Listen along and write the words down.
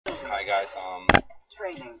Hi guys.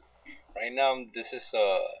 Right now this is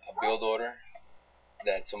a build order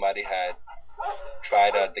that somebody had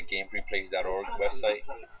tried at the gamereplays.org website,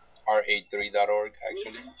 ra3.org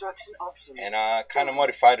actually, and I kind of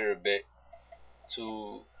modified it a bit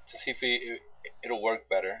to see if it'll work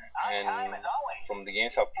better. And from the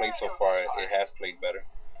games I've played so far, it has played better,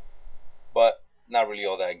 but not really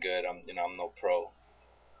all that good. I'm no pro,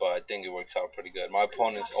 but I think it works out pretty good. My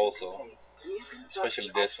opponents also, especially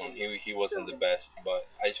this one, he wasn't the best, but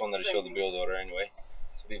I just wanted to show the build order anyway,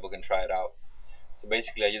 so people can try it out. So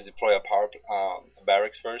basically, I just deploy a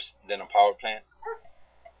barracks first, then a power plant,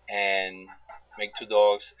 and make 2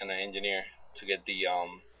 dogs and an engineer to get the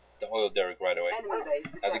oil derrick right away.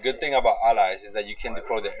 Now the good thing about allies is that you can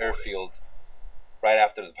deploy the airfield right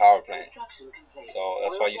after the power plant. So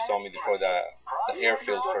that's why you saw me deploy the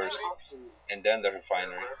airfield first, and then the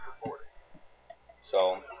refinery.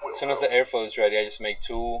 So as soon as the airfield is ready, I just make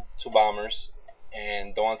two bombers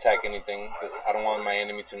and don't attack anything because I don't want my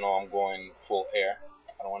enemy to know I'm going full air.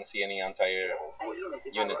 I don't want to see any anti-air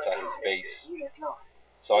units at his base.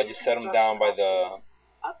 So I just set them down by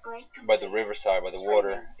the riverside, by the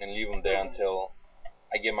water, and leave them there until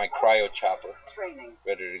I get my cryo chopper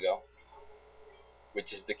ready to go,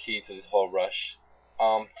 which is the key to this whole rush.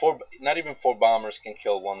 Not even 4 bombers can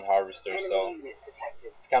kill 1 harvester, so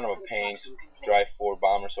it's kind of a pain to drive 4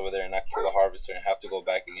 bombers over there and not kill a harvester and have to go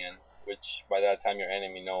back again, which by that time your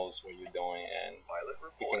enemy knows what you're doing and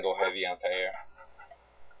you can go heavy anti-air.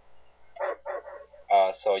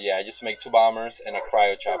 So yeah, I just make 2 bombers and a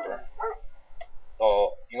cryo chopper.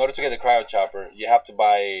 So in order to get the cryo chopper, you have to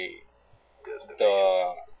buy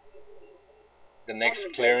the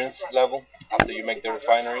next clearance level after you make the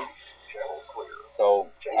refinery. So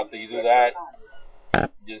after you do that,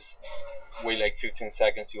 just wait like 15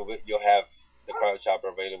 seconds. You'll have the cryo chopper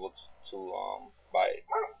available to buy it.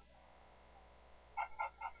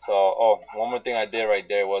 So one more thing I did right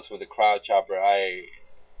there was with the cryo chopper, I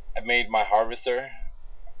made my harvester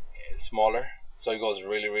smaller so it goes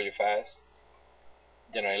really fast.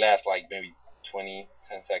 You know, it lasts like maybe 10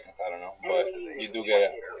 seconds, I don't know, but you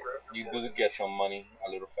do get some money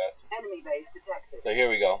a little faster. So here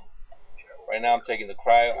we go. Right now I'm taking the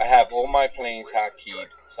cryo. I have all my planes hotkeyed,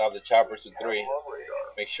 so I have the choppers to 3.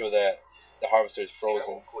 Make sure that the harvester is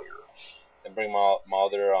frozen, and bring my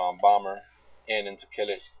other bomber in and to kill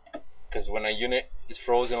it. Because when a unit is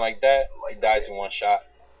frozen like that, it dies in 1 shot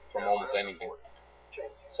from almost anything.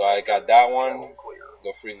 So I got that one.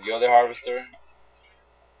 Go freeze the other harvester.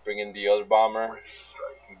 Bring in the other bomber.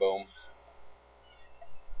 Boom.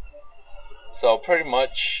 So pretty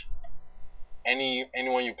much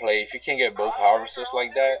anyone you play, if you can get both harvesters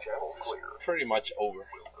like that, it's pretty much over,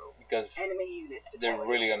 because they're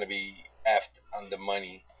really gonna be effed on the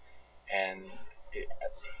money, and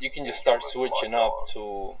you can just start switching up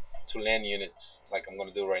to land units like I'm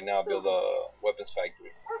gonna do right now, build a weapons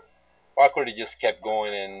factory. Or I could have just kept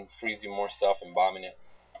going and freezing more stuff and bombing it.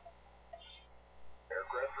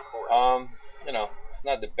 You know, it's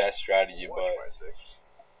not the best strategy, but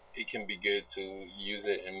it can be good to use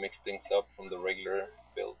it and mix things up from the regular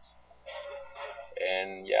builds.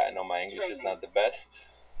 And yeah, I know my English is not the best,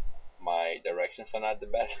 my directions are not the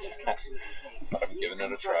best, but I'm giving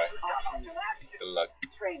it a try. Good luck.